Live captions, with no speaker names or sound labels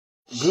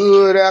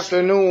Good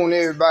afternoon,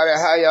 everybody.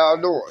 How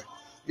y'all doing?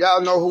 Y'all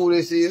know who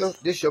this is.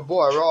 This your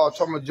boy,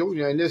 Rayzhonte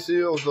Jr., and this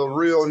is the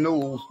real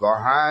news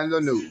behind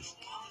the news.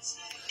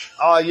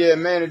 Oh, yeah,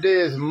 man, today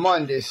is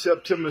Monday,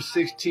 September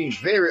 16th.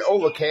 Very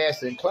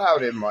overcast and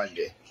cloudy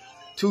Monday,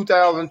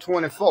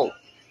 2024.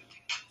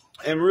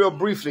 And real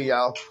briefly,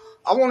 y'all,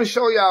 I want to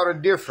show y'all the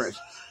difference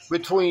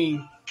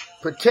between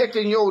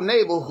protecting your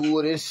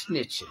neighborhood and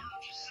snitching.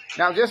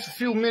 Now, just a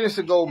few minutes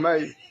ago,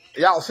 man,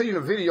 y'all seen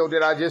the video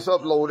that I just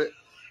uploaded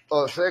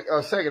a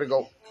second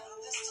ago.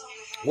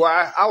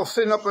 Well, I was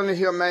sitting up in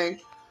here, man.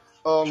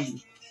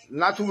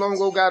 Not too long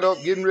ago, got up,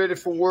 getting ready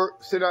for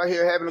work, sitting out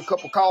here having a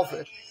cup of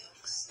coffee.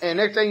 And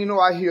next thing you know,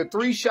 I hear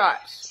 3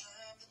 shots.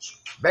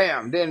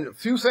 Bam. Then a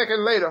few seconds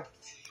later,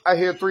 I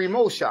hear 3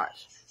 more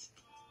shots.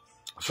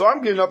 So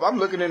I'm getting up, I'm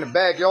looking in the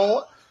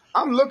backyard.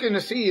 I'm looking to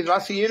see if I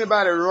see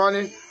anybody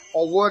running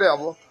or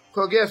whatever.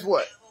 Because guess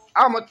what?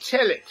 I'ma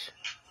tell it.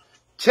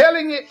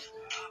 Telling it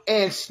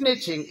and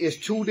snitching is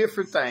 2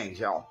 different things,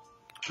 y'all.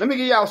 Let me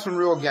give y'all some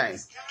real game.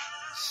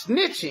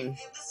 Snitching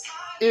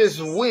is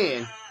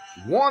when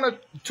 1 or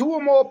 2 or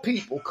more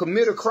people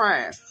commit a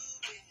crime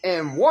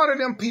and one of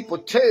them people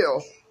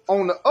tell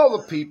on the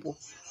other people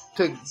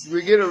to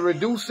get a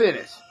reduced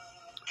sentence.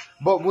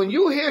 But when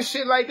you hear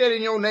shit like that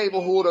in your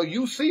neighborhood or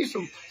you see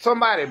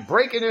somebody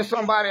breaking in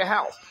somebody's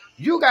house,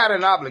 you got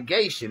an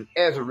obligation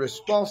as a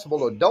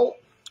responsible adult,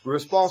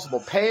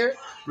 responsible parent,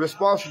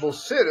 responsible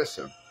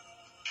citizen,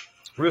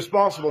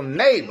 responsible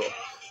neighbor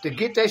to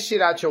get that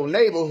shit out your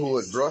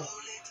neighborhood, bro.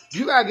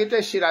 You gotta get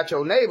that shit out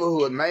your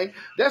neighborhood, man.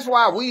 That's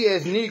why we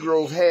as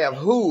Negroes have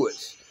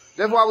hoods.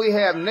 That's why we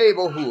have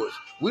neighborhoods.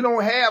 We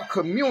don't have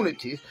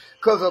communities,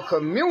 because a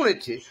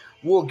community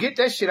will get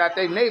that shit out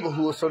their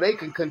neighborhood so they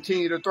can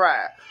continue to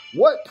thrive.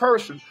 What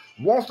person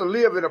wants to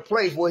live in a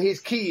place where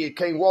his kid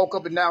can't walk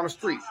up and down the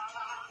street?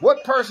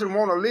 What person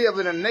want to live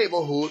in a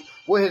neighborhood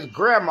where his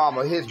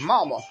grandmama, his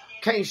mama,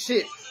 can't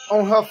sit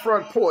on her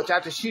front porch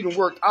after she done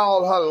worked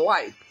all her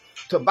life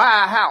to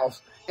buy a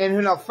house, and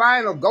in her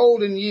final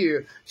golden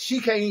year, she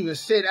can't even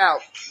sit out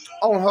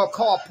on her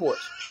car porch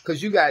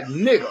because you got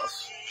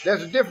niggas.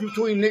 There's a difference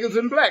between niggas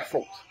and black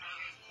folks.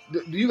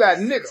 You got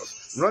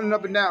niggas running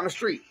up and down the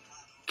street,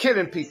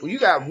 killing people. You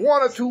got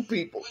 1 or 2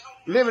 people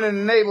living in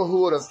a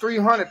neighborhood of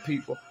 300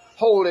 people,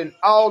 holding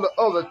all the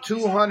other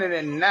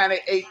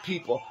 298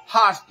 people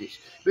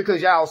hostage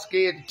because y'all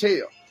scared to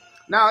tell.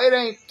 Now, it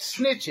ain't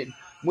snitching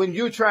when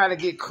you're trying to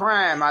get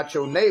crime out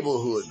your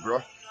neighborhood,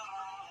 bro.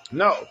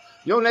 No.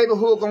 Your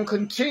neighborhood gonna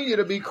continue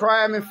to be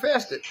crime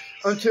infested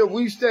until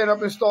we stand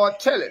up and start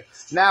telling.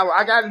 Now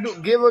I gotta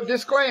give a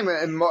disclaimer,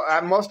 and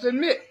I must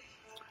admit,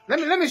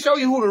 let me show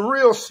you who the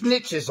real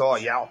snitches are,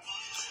 y'all.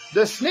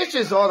 The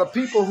snitches are the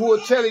people who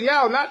are telling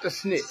y'all not to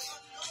snitch.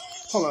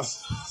 Hold on.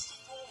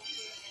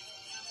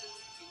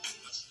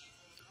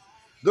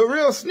 The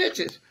real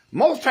snitches,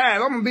 most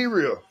times I'm gonna be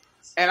real,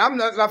 and I'm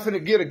not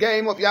finna get a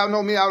game up. Y'all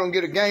know me, I don't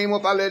get a game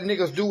up. I let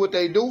niggas do what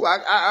they do.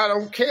 I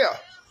don't care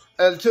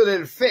until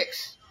it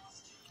affects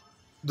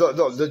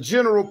the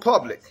general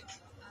public.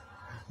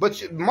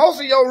 But most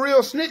of your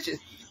real snitches,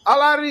 a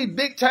lot of these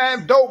big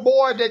time dope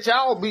boys that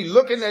y'all be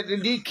looking at,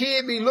 and these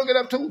kids be looking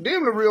up to,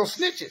 them the real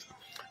snitches.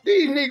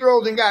 These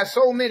Negroes done got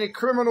so many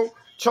criminal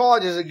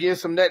charges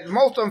against them that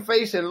most of them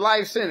facing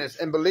life sentence.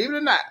 And believe it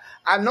or not,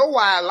 I know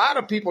why a lot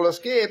of people are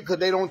scared, because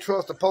they don't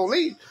trust the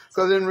police.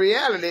 Because in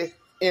reality,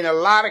 in a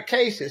lot of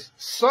cases,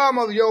 some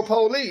of your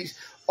police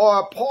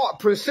are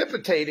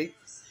precipitating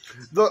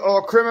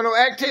the criminal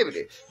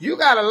activity. You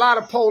got a lot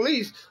of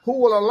police who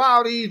will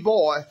allow these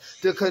boys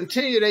to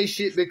continue their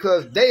shit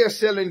because they are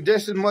selling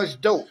just as much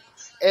dope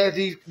as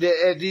these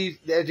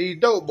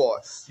dope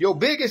boys. Your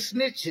biggest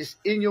snitches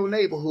in your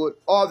neighborhood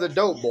are the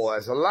dope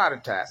boys a lot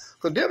of times,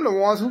 because they're the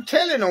ones who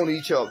telling on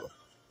each other.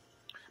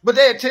 But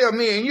they'll tell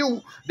me and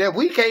you that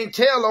we can't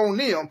tell on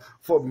them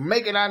for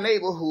making our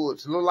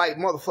neighborhoods look like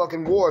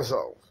motherfucking war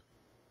zones.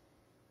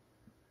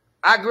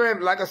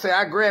 Like I say,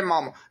 our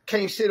grandmama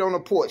can't sit on the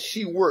porch.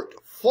 She worked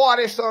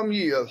 40-some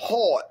years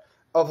hard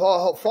of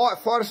her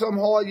 40-some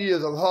hard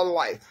years of her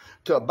life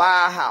to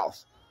buy a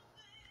house.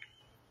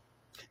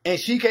 And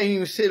she can't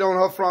even sit on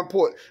her front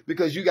porch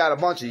because you got a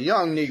bunch of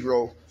young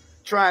Negroes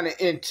trying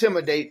to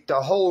intimidate the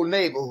whole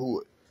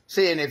neighborhood,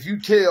 saying if you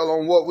tell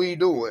on what we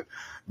doing,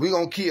 we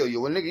gonna kill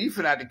you. Well, nigga, you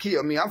finna have to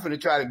kill me. I'm finna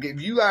try to get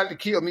you got to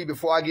kill me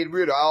before I get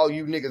rid of all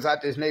you niggas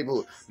out this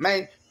neighborhood.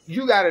 Man,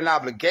 you got an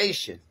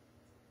obligation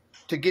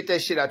to get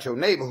that shit out your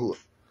neighborhood.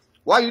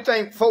 Why you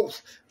think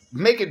folks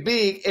make it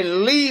big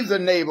and leave the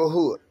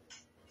neighborhood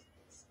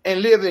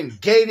and live in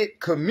gated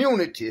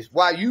communities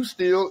while you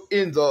still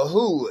in the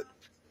hood?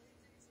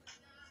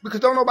 Because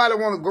don't nobody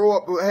want to grow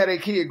up, have their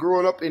kid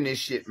growing up in this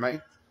shit, man.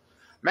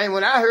 Man,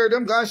 when I heard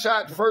them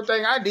gunshots, the first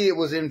thing I did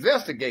was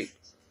investigate.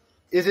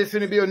 Is it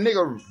finna be a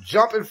nigga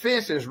jumping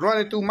fences,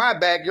 running through my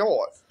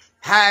backyard,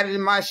 hiding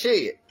in my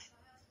shed?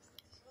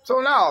 So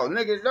no,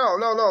 nigga,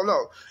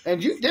 no.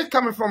 And this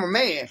coming from a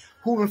man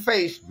who done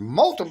faced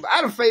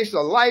I done faced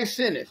a life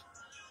sentence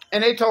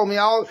And they told me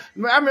I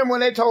remember when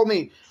they told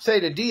me, say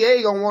the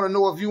DA gonna want to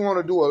know if you want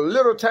to do a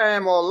little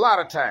time or a lot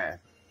of time.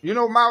 You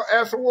know my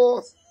answer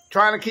was,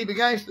 trying to keep it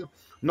gangster.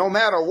 No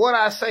matter what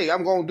I say,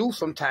 I'm gonna do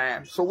some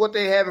time. So what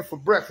they having for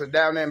breakfast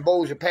down there in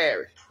Bossier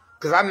Parish?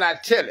 Because I'm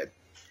not telling.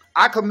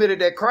 I committed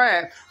that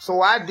crime,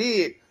 so I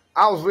did.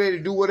 I was ready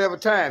to do whatever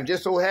time.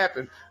 Just so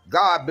happened,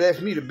 God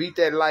blessed me to beat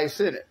that life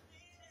sentence.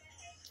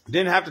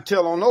 Didn't have to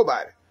tell on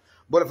nobody.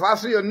 But if I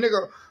see a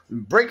nigga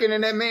breaking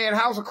in that man's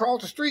house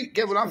across the street,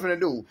 guess what I'm finna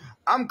do?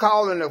 I'm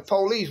calling the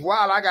police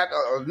while I got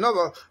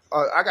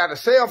I got a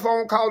cell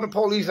phone calling the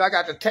police. I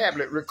got the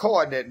tablet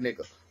recording that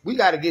nigga. We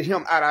got to get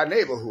him out of our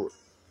neighborhood.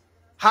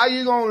 How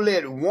you gonna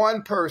let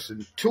one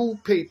person, 2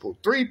 people,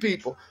 3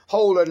 people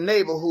hold a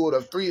neighborhood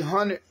of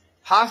 300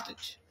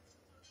 hostage?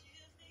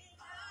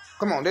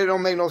 Come on, that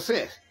don't make no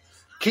sense.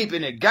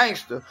 Keeping it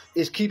gangster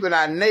is keeping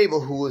our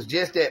neighborhoods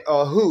just at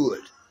a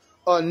hood,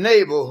 a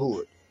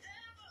neighborhood.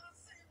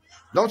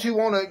 Don't you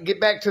want to get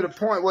back to the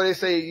point where they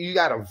say you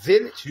got a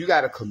village, you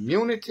got a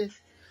community?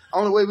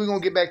 Only way we're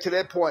going to get back to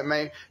that point,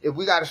 man, if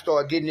we got to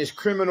start getting this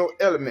criminal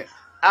element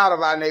out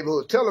of our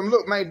neighborhood. Tell them,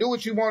 look, man, do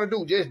what you want to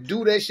do. Just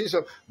do that shit.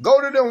 So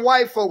go to them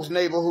white folks'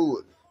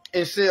 neighborhood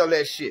and sell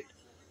that shit.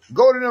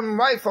 Go to them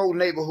white folks'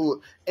 neighborhood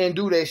and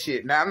do that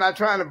shit. Now, I'm not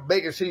trying to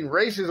make it seem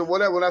racist or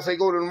whatever when I say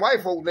go to them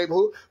white folks'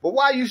 neighborhood, but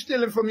why are you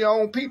stealing from your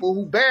own people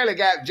who barely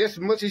got just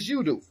as much as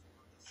you do?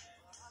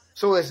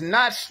 So it's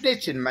not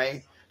snitching,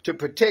 man, to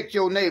protect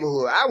your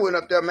neighborhood. I went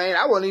up there, man.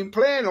 I wasn't even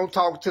planning on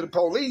talking to the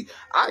police.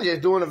 I was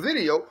just doing a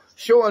video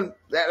showing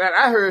that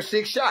I heard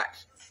 6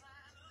 shots.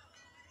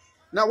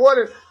 Now, what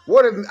if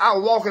I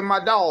was walking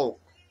my dog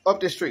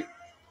up the street?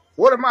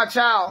 What if my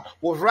child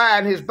was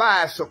riding his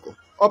bicycle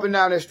up and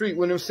down the street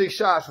when them 6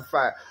 shots were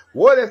fired?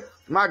 What if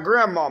my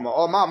grandmama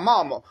or my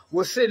mama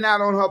was sitting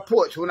out on her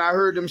porch when I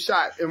heard them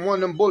shots and one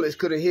of them bullets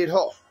could have hit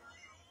her?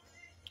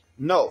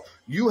 No,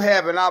 you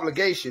have an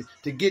obligation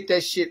to get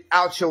that shit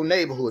out your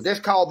neighborhood. That's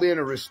called being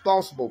a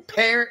responsible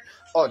parent,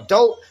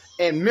 adult,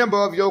 and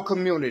member of your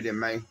community,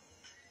 man.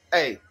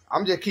 Hey,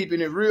 I'm just keeping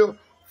it real.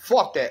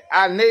 Fuck that.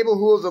 Our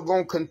neighborhoods are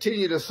going to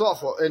continue to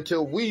suffer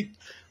until we,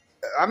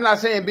 I'm not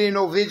saying being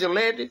no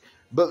vigilante,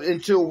 but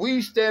until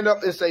we stand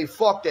up and say,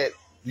 fuck that.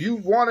 You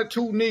 1 or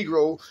 2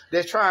 Negroes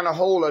that's trying to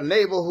hold a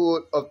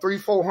neighborhood of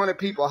 300-400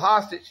 people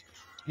hostage,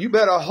 you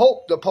better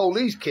hope the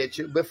police catch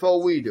you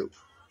before we do.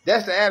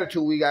 That's the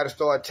attitude we got to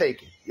start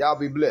taking. Y'all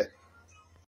be blessed.